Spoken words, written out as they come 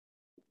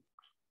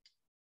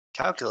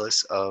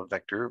calculus of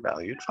vector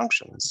valued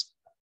functions.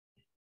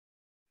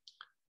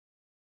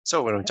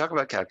 So when we talk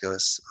about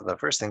calculus, the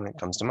first thing that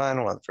comes to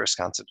mind, one of the first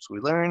concepts we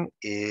learn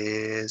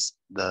is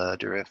the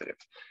derivative.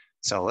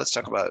 So let's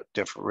talk about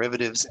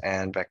derivatives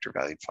and vector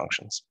valued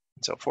functions.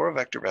 So for a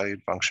vector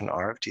valued function,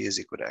 r of t is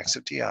equal to x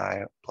of ti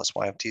plus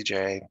y of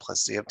tj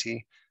plus z of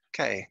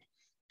tk.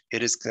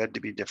 It is said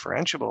to be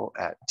differentiable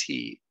at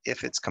t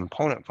if its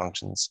component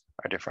functions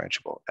are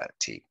differentiable at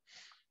t.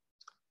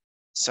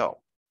 So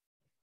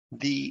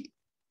the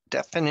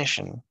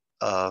definition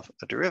of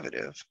a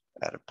derivative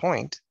at a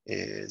point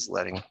is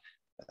letting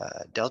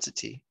delta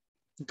t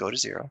go to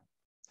 0,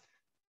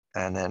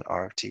 and then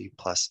r of t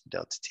plus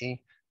delta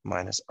t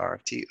minus r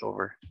of t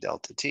over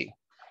delta t.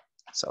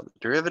 So the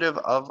derivative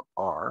of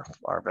r,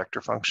 our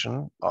vector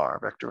function r,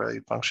 vector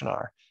valued function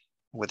r,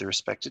 with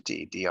respect to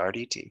t, dr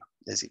dt,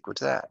 is equal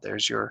to that.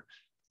 There's your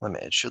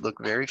limit. It should look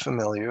very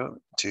familiar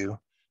to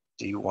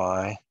dy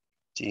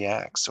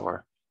dx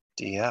or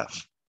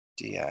df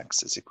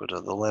dx is equal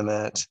to the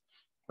limit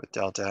with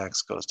delta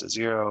x goes to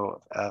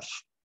 0 of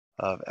f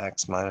of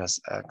x minus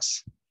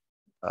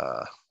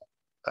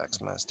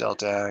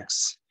delta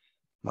x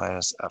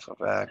minus f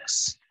of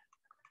x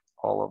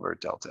all over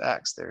delta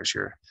x. There's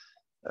your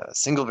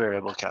single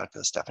variable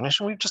calculus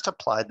definition. We've just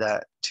applied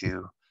that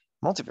to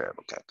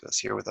multivariable calculus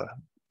here with a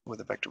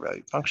vector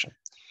valued function.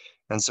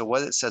 And so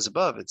what it says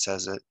above, it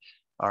says that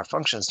our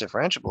function is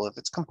differentiable if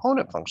its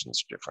component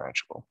functions are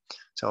differentiable.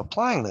 So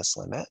applying this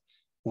limit,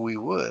 we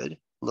would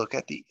look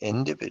at the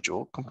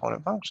individual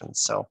component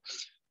functions. So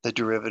the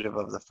derivative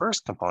of the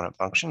first component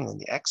function in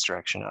the x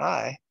direction,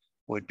 I,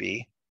 would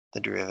be the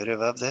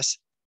derivative of this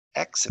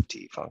x of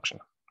t function,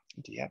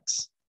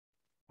 dx,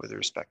 with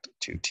respect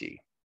to t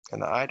in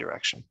the I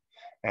direction.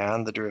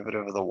 And the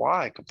derivative of the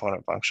y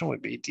component function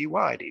would be dy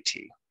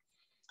dt.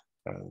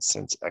 And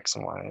since x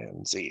and y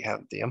and z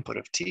have the input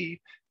of t,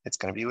 it's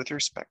going to be with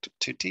respect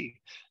to t.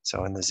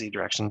 So in the z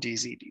direction,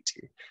 dz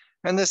dt.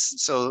 And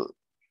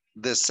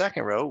this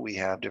second row, we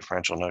have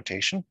differential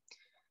notation.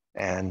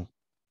 And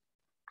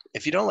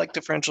if you don't like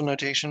differential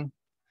notation,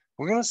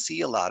 we're going to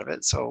see a lot of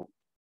it. So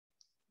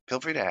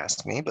feel free to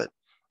ask me, but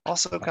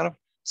also kind of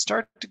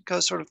start to go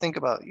sort of think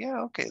about,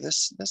 yeah, okay,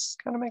 this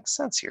kind of makes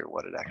sense here,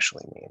 what it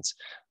actually means.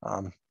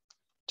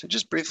 To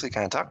just briefly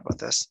kind of talk about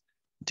this,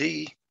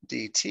 d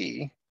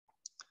dt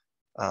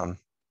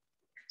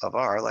of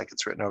r, like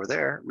it's written over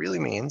there, really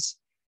means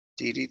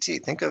d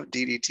dt. Think of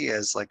d dt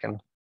as like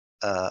an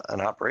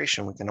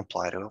operation we can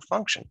apply to a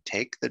function.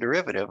 Take the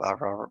derivative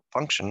of our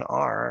function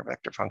r, our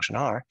vector function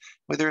r,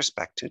 with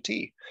respect to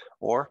t,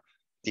 or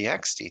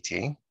dx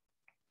dt,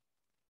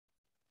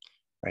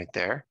 right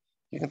there.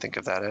 You can think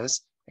of that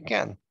as,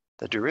 again,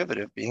 the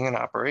derivative being an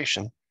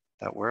operation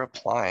that we're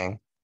applying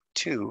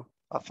to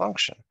a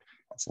function.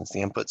 Since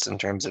the input's in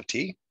terms of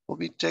t, we'll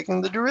be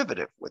taking the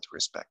derivative with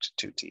respect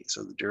to t.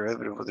 So the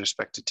derivative with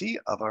respect to t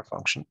of our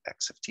function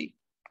x of t.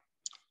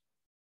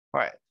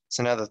 All right,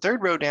 so now the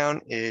third row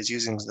down is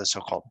using the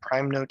so-called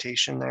prime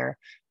notation there,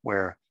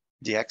 where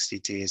dx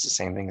dt is the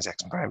same thing as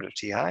x primed of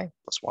ti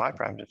plus y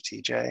primed of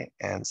tj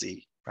and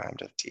z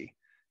primed of tk.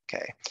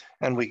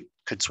 And we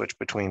could switch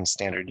between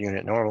standard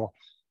unit normal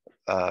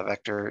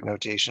vector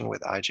notation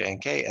with ij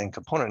and k and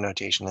component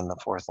notation in the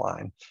fourth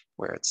line,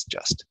 where it's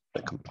just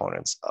the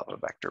components of a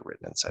vector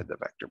written inside the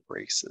vector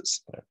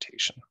braces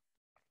notation.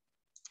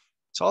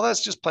 So all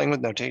that's just playing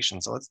with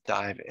notation. So let's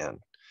dive in.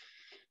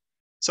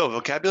 So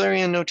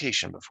vocabulary and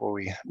notation before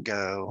we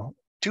go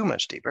too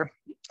much deeper.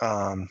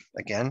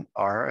 Again,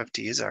 r of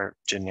t is our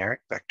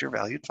generic vector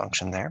valued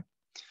function there.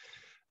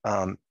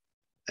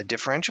 A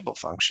differentiable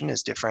function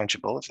is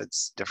differentiable if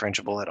it's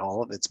differentiable at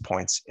all of its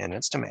points in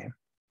its domain.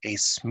 A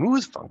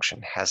smooth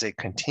function has a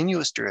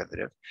continuous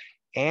derivative,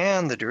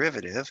 and the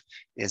derivative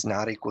is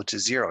not equal to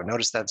 0.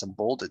 Notice that's a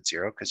bolded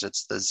 0 because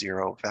it's the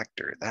 0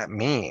 vector. That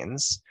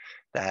means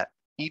that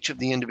each of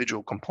the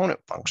individual component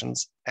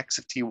functions, x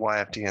of t, y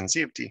of t, and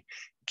z of t,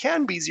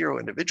 can be 0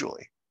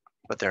 individually,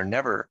 but they're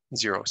never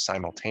 0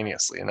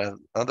 simultaneously. In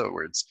other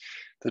words,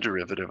 the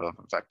derivative of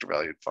a vector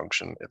valued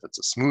function, if it's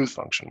a smooth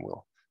function,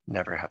 will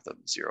never have the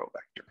 0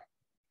 vector.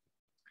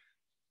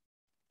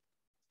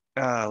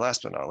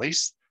 Last but not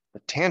least, the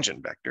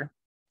tangent vector,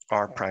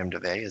 r primed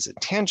of a, is a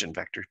tangent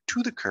vector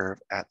to the curve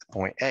at the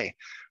point A.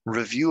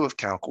 Review of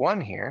calc 1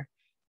 here,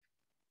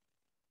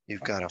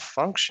 you've got a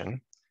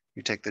function,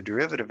 you take the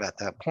derivative at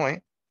that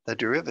point, the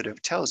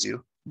derivative tells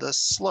you the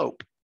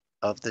slope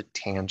of the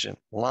tangent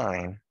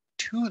line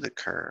to the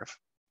curve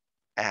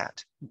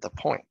at the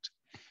point.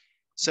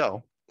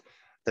 So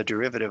the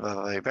derivative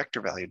of a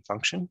vector valued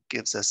function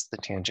gives us the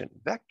tangent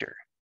vector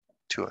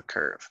to a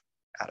curve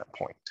at a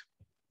point.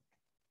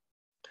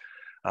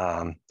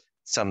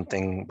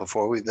 Something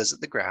before we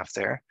visit the graph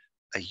there,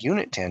 a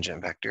unit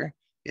tangent vector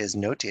is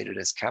notated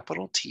as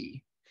capital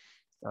T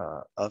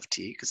of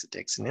t, because it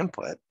takes an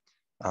input,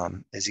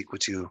 is equal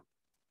to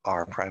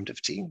r primed of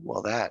t.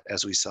 Well, that,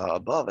 as we saw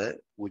above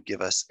it, would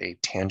give us a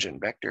tangent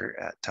vector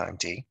at time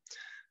t.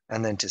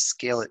 And then to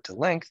scale it to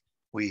length,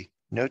 we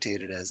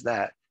notate it as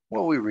that.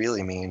 What we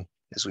really mean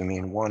is we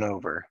mean 1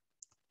 over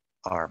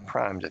r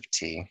primed of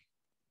t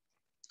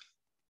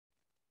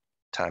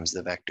times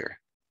the vector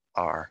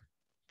r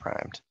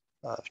primed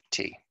of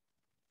t.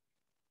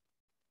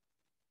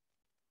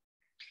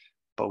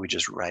 But we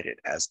just write it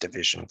as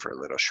division for a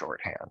little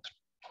shorthand.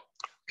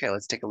 Okay,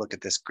 let's take a look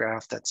at this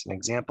graph. That's an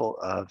example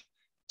of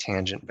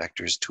tangent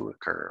vectors to a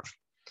curve.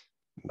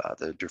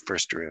 The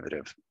first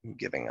derivative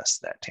giving us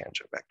that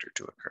tangent vector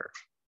to a curve.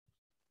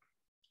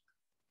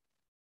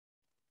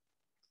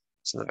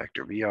 So the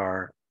vector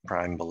VR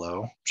prime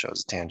below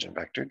shows a tangent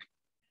vector.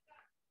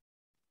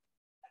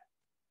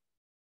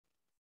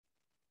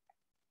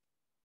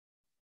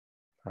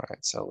 All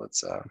right, so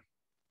let's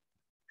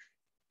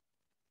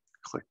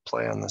click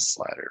play on this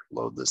slider,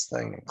 load this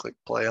thing and click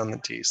play on the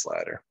T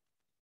slider.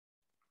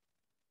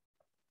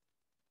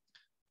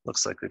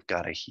 Looks like we've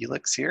got a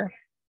helix here.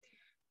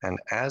 And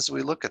as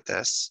we look at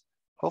this,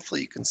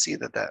 hopefully you can see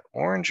that that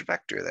orange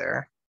vector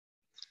there,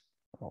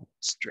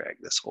 let's drag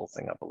this whole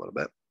thing up a little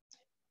bit.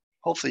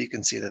 Hopefully you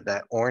can see that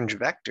that orange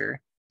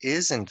vector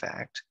is in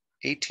fact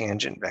a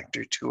tangent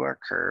vector to our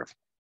curve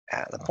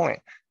at the point.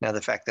 Now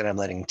the fact that I'm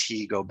letting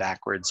T go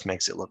backwards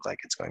makes it look like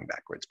it's going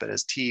backwards, but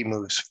as T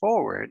moves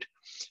forward,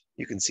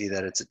 you can see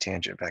that it's a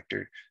tangent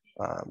vector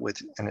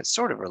and it's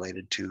sort of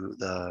related to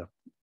the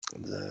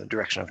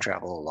direction of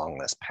travel along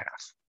this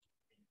path.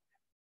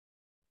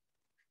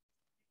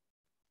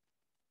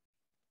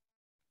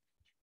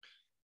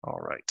 All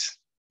right.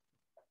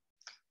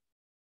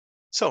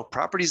 So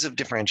properties of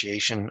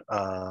differentiation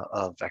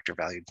of vector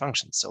valued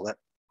functions. So let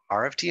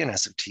R of t and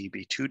S of t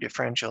be two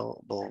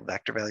differentiable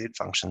vector valued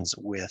functions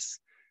with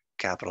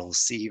capital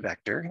C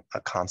vector,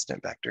 a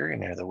constant vector.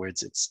 In other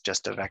words, it's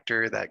just a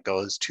vector that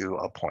goes to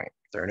a point.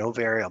 There are no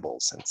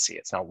variables in C.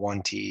 It's not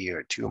 1t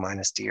or 2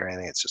 minus t or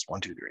anything. It's just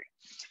 1, 2, 3.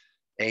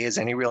 A is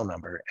any real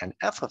number, and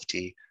f of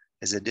t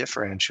is a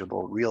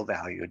differentiable real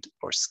valued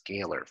or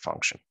scalar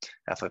function.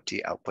 F of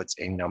t outputs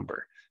a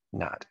number,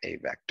 not a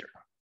vector.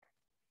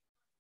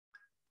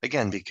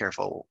 Again, be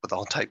careful with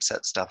all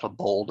typeset stuff. A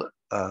bold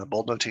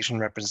notation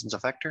represents a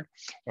vector,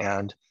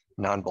 and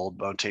non-bold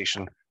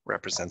notation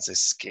represents a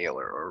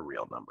scalar or a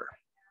real number.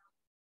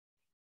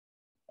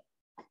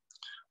 All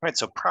right,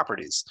 so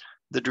properties.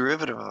 The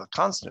derivative of a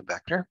constant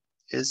vector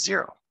is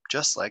 0,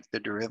 just like the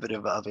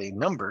derivative of a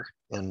number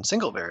in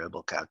single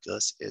variable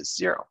calculus is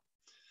 0.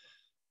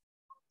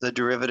 The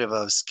derivative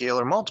of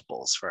scalar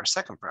multiples for our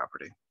second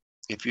property.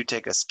 If you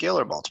take a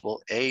scalar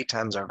multiple, a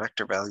times our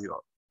vector value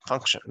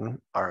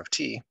function, r of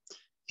t,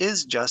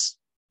 is just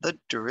the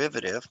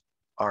derivative,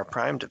 r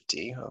primed of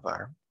t, of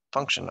our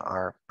function,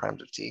 r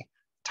primed of t,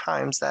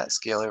 times that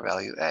scalar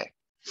value a.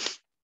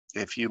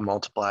 If you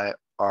multiply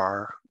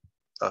r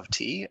of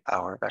t,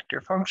 our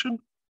vector function,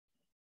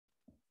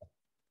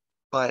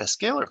 by a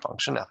scalar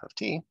function, f of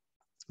t,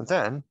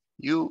 then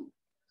you,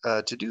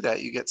 to do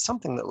that, you get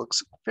something that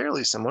looks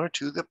fairly similar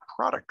to the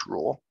product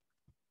rule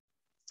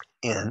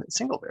in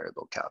single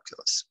variable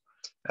calculus.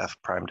 F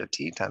primed of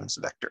t times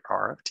vector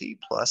r of t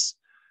plus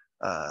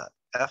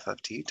f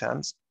of t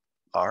times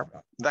r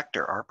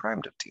vector r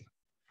primed of t.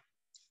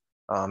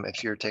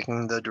 If you're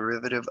taking the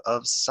derivative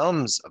of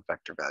sums of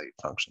vector valued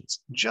functions,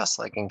 just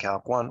like in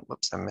Calc 1,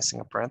 whoops, I'm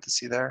missing a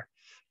parenthesis there.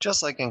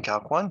 Just like in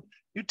Calc 1,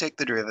 you take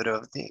the derivative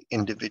of the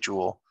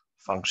individual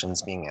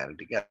functions being added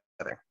together.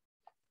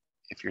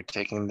 If you're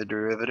taking the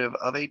derivative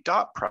of a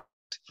dot product,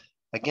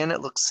 again, it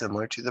looks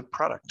similar to the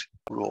product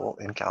rule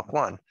in Calc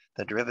 1.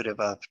 The derivative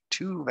of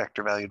two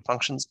vector valued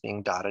functions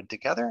being dotted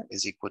together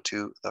is equal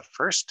to the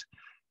first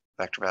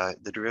vector value,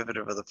 the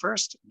derivative of the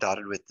first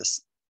dotted with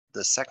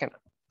the second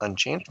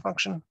unchanged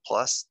function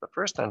plus the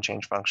first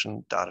unchanged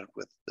function dotted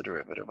with the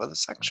derivative of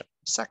the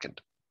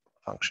second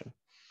function.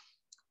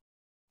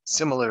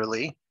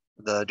 Similarly,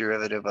 the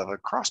derivative of a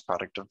cross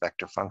product of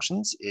vector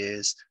functions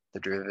is the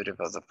derivative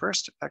of the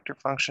first vector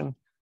function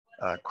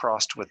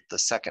crossed with the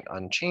second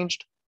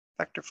unchanged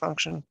vector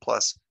function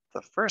plus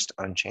the first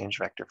unchanged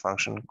vector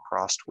function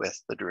crossed with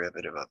the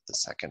derivative of the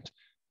second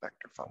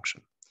vector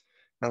function.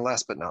 Now,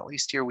 last but not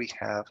least, here we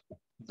have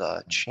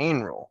the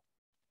chain rule.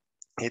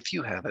 If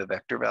you have a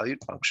vector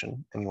valued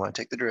function and you want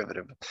to take the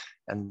derivative,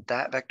 and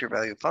that vector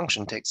value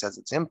function takes as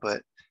its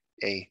input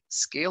a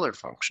scalar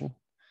function,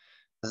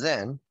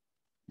 then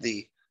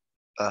the,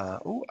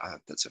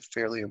 that's a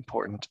fairly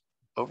important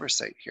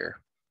oversight here.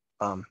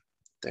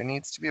 There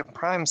needs to be a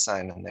prime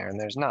sign in there, and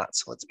there's not,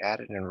 so let's add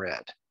it in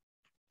red.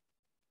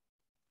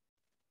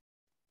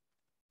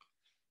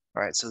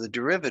 All right, so the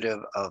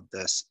derivative of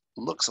this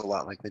looks a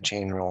lot like the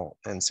chain rule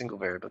in single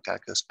variable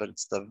calculus, but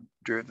it's the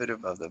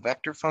derivative of the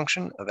vector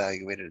function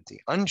evaluated at the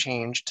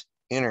unchanged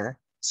inner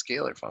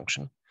scalar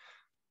function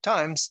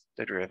times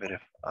the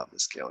derivative of the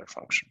scalar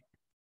function.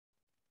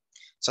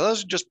 So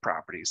those are just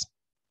properties.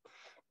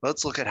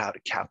 Let's look at how to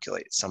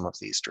calculate some of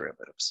these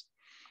derivatives.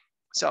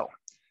 So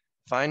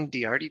find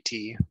dr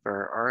dt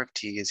for r of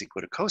t is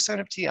equal to cosine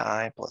of ti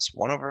plus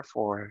 1 over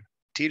 4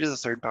 t to the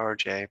third power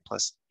j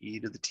plus e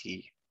to the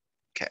t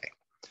k.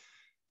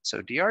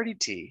 So dr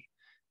dt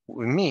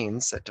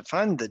means that to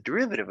find the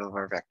derivative of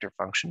our vector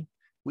function,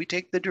 we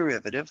take the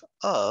derivative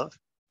of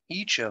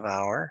each of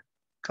our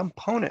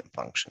component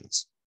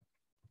functions.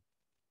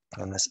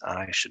 And this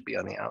I should be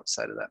on the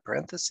outside of that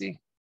parenthesis.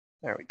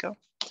 There we go.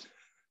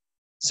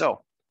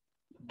 So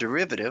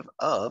derivative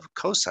of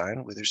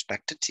cosine with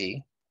respect to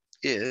t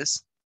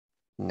is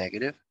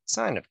negative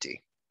sine of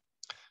t.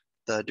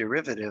 The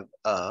derivative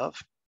of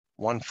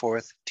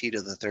 1/4 t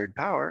to the third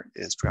power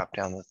is drop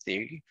down the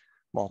 3,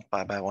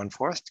 multiply by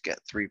 1/4 to get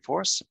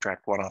 3/4,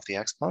 subtract 1 off the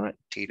exponent,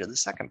 t to the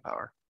second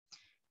power,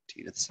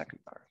 t to the second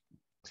power.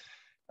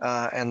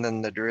 And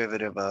then the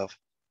derivative of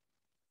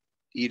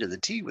e to the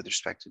t with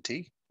respect to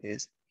t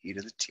is e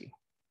to the t.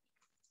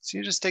 So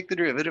you just take the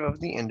derivative of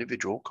the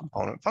individual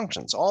component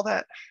functions. All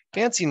that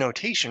fancy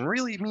notation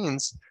really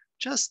means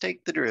just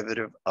take the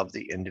derivative of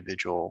the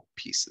individual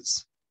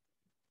pieces.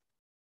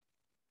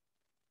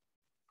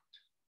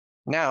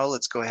 Now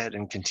let's go ahead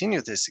and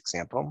continue this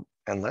example,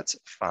 and let's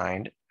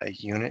find a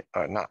unit,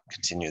 or not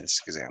continue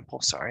this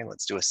example, sorry,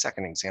 let's do a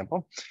second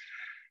example.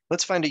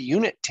 Let's find a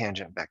unit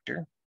tangent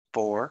vector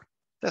for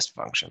this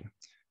function.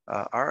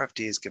 R of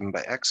t is given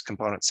by x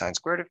component sine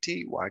squared of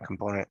t, y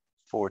component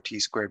 4t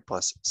squared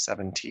plus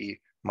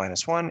 7t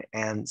minus 1,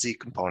 and z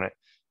component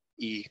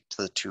e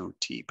to the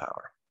 2t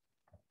power.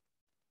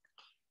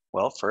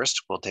 Well,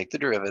 first we'll take the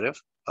derivative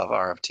of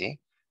r of t,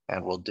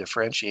 and we'll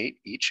differentiate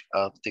each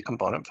of the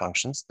component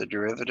functions. The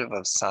derivative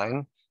of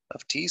sine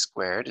of t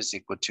squared is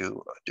equal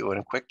to, doing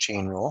a quick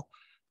chain rule,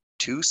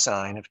 2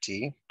 sine of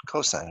t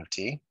cosine of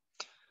t.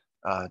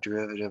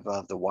 Derivative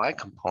of the y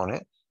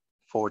component,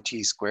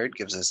 4t squared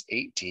gives us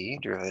 8t.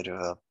 Derivative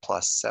of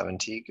plus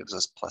 7t gives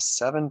us plus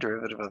 7.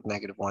 Derivative of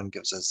negative 1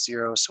 gives us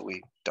 0, so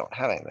we don't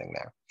have anything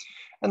there.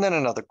 And then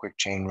another quick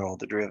chain rule,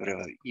 the derivative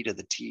of e to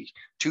the t,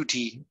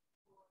 2t,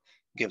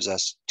 gives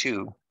us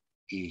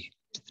 2e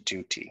to the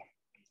 2t.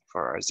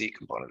 For our z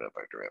component of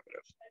our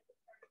derivative.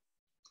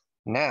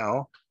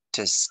 Now,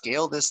 to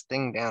scale this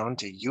thing down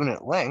to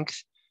unit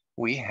length,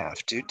 we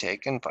have to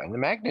take and find the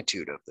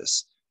magnitude of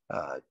this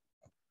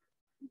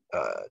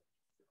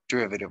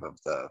derivative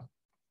of the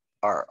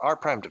r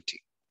prime of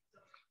t.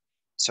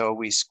 So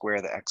we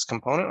square the x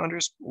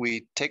component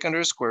we take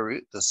under a square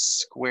root the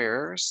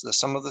squares, the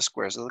sum of the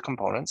squares of the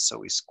components. So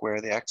we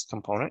square the x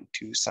component,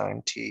 2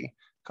 sine t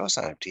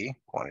cosine of t,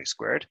 quantity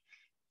squared,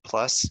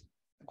 plus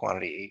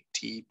quantity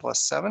 8t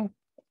plus 7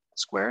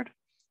 squared,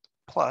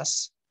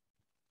 plus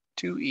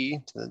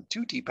 2e to the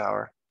 2t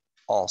power,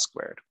 all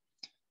squared.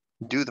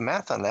 Do the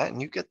math on that,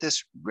 and you get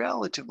this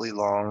relatively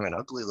long and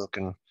ugly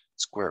looking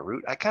square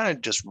root. I kind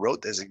of just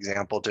wrote this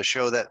example to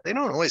show that they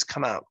don't always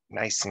come out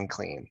nice and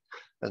clean.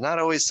 There's not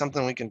always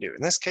something we can do.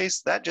 In this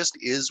case, that just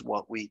is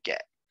what we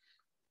get.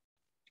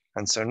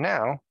 And so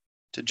now,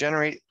 to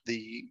generate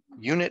the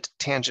unit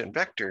tangent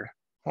vector,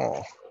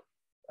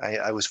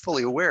 I was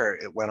fully aware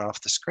it went off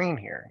the screen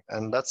here.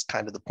 And that's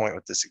kind of the point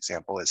with this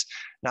example is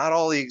not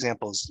all the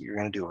examples you're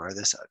going to do are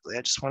this ugly.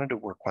 I just wanted to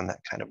work one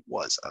that kind of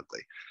was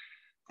ugly.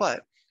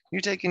 But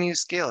you take and you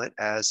scale it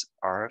as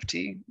r of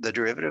t, the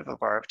derivative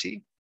of r of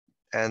t,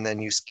 and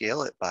then you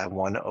scale it by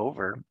 1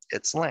 over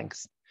its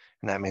length.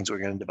 And that means we're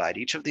going to divide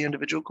each of the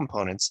individual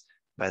components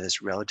by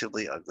this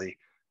relatively ugly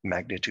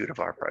magnitude of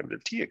r prime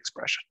of t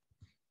expression.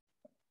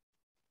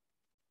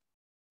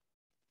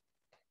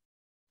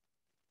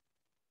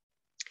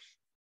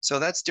 So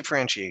that's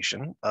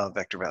differentiation of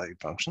vector valued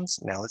functions.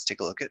 Now let's take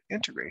a look at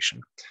integration.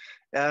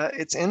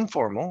 It's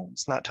informal.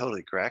 It's not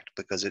totally correct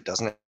because it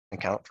doesn't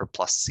account for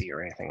plus c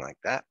or anything like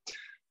that.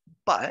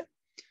 But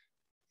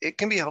it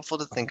can be helpful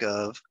to think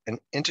of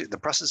the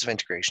process of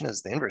integration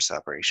as the inverse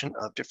operation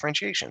of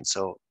differentiation.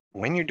 So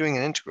when you're doing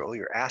an integral,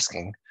 you're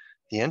asking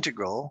the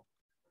integral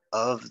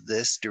of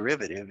this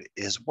derivative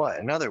is what?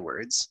 In other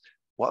words,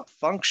 what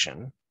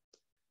function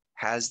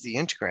has the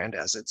integrand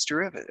as its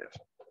derivative?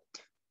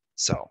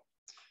 So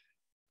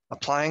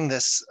applying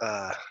this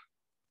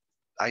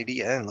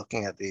idea and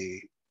looking at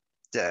the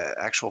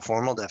actual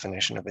formal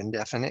definition of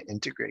indefinite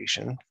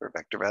integration for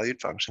vector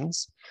valued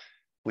functions,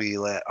 we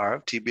let r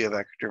of t be a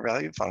vector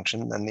valued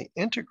function, then the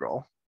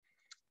integral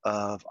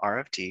of r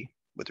of t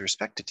with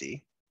respect to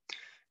t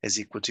is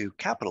equal to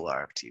capital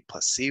R of t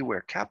plus c,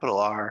 where capital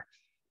R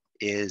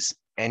is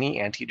any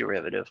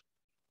antiderivative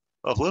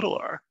of little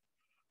r,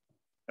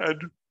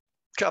 and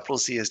capital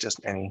C is just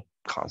any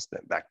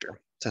constant vector.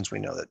 Since we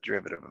know that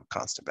derivative of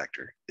constant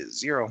vector is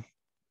 0,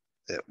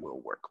 it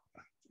will work.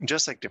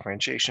 Just like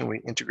differentiation, we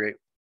integrate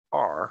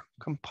r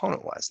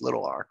component-wise,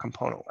 little r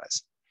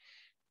component-wise.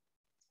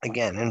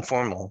 Again,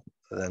 informal,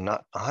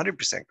 not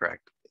 100%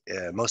 correct.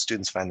 Most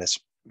students find this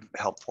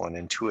helpful and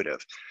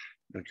intuitive.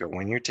 When you're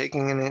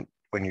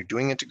when you're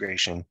doing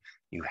integration,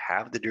 you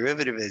have the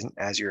derivative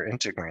as your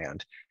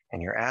integrand,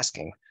 and you're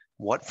asking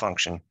what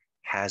function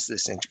has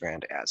this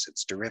integrand as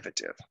its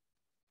derivative.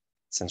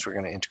 Since we're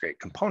going to integrate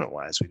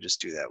component-wise, we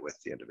just do that with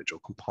the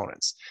individual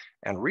components.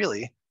 And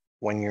really,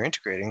 when you're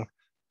integrating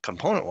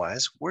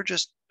component-wise, we're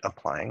just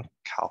applying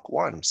calc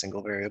 1,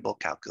 single variable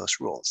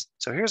calculus rules.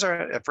 So here's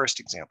our first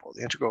example,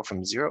 the integral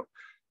from 0.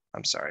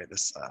 I'm sorry,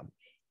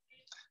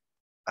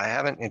 I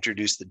haven't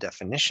introduced the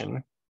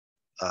definition.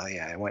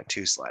 Yeah, I went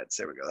 2 slides.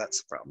 There we go.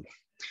 That's the problem.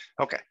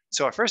 Okay,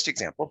 so our first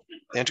example,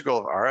 the integral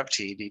of r of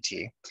t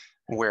dt,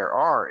 where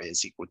r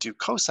is equal to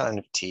cosine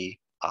of t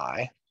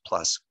I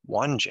plus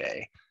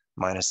 1j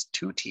minus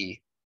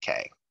 2t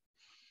k.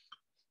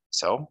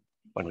 So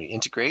when we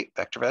integrate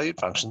vector valued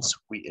functions,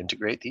 we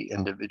integrate the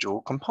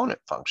individual component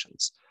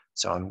functions.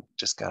 So I'm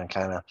just going to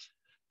kind of,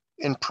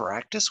 in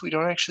practice, we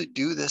don't actually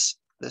do this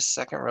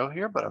second row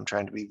here, but I'm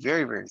trying to be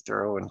very, very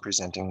thorough in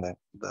presenting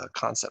the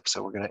concept.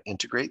 So we're going to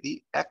integrate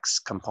the x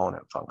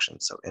component function.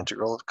 So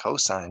integral of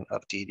cosine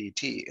of d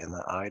dt in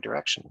the I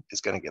direction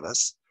is going to give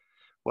us,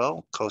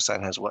 well,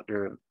 cosine has what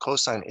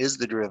cosine is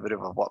the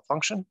derivative of what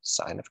function?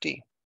 Sine of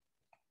t.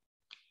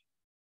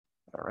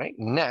 All right,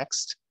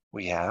 next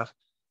we have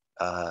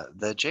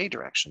the j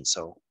direction.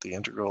 So the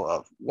integral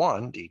of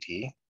 1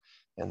 dt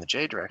in the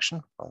j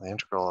direction, well, the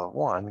integral of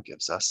 1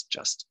 gives us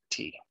just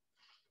t.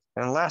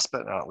 And last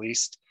but not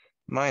least,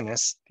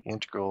 minus the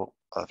integral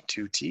of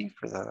 2t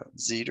for the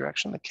z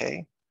direction, the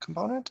k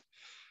component,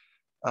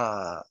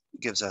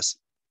 gives us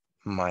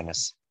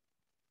minus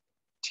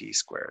t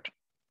squared.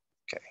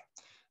 Okay.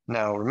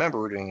 Now remember,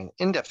 we're doing an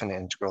indefinite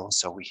integral,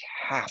 so we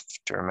have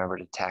to remember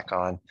to tack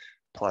on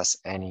plus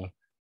any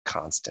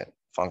constant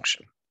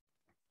function.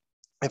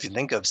 If you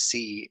think of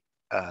c,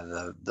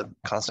 the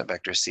constant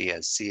vector c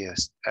as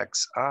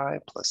cxi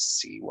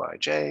plus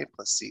cyj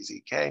plus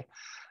czk,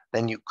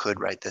 then you could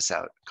write this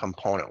out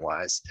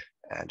component-wise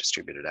and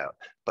distribute it out.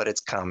 But it's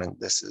common.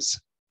 This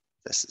is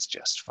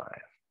just fine.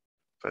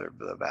 For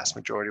the vast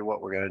majority of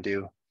what we're going to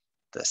do,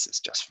 this is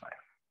just fine.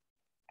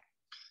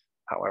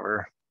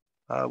 However,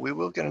 we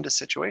will get into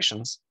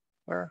situations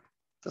where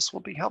this will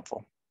be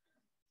helpful.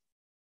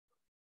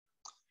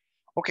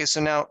 Okay,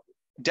 so now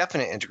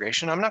definite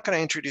integration. I'm not going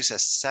to introduce a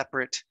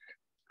separate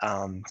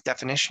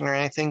definition or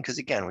anything, because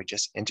again, we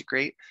just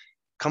integrate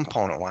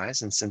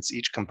component-wise, and since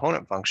each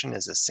component function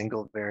is a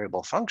single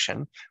variable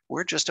function,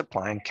 we're just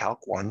applying calc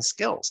 1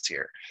 skills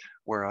here.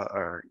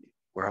 We're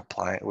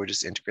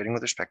just integrating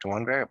with respect to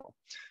one variable.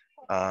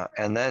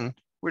 And then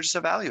we're just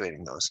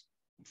evaluating those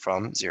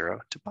from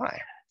 0 to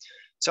pi.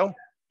 So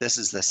this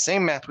is the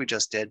same math we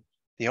just did.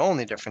 The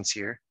only difference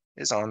here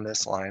is on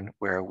this line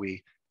where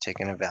we take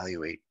and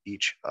evaluate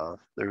each of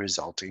the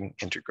resulting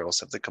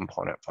integrals of the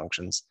component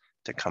functions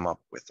to come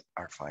up with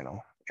our final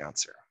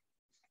answer.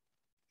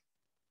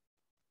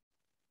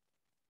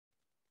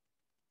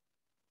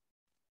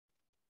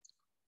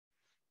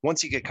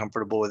 Once you get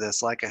comfortable with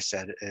this, like I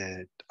said,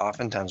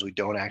 oftentimes we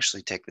don't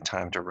actually take the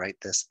time to write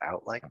this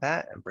out like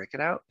that and break it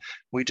out.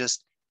 We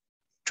just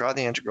draw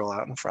the integral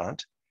out in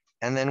front,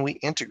 and then we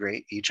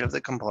integrate each of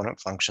the component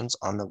functions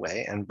on the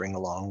way and bring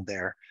along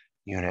their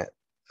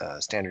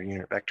standard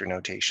unit vector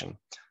notation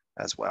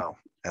as well,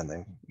 and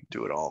then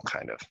do it all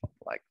kind of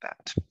like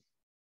that.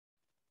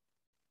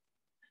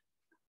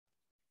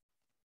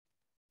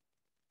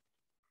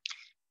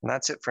 And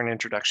that's it for an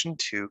introduction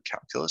to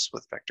calculus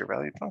with vector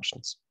valued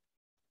functions.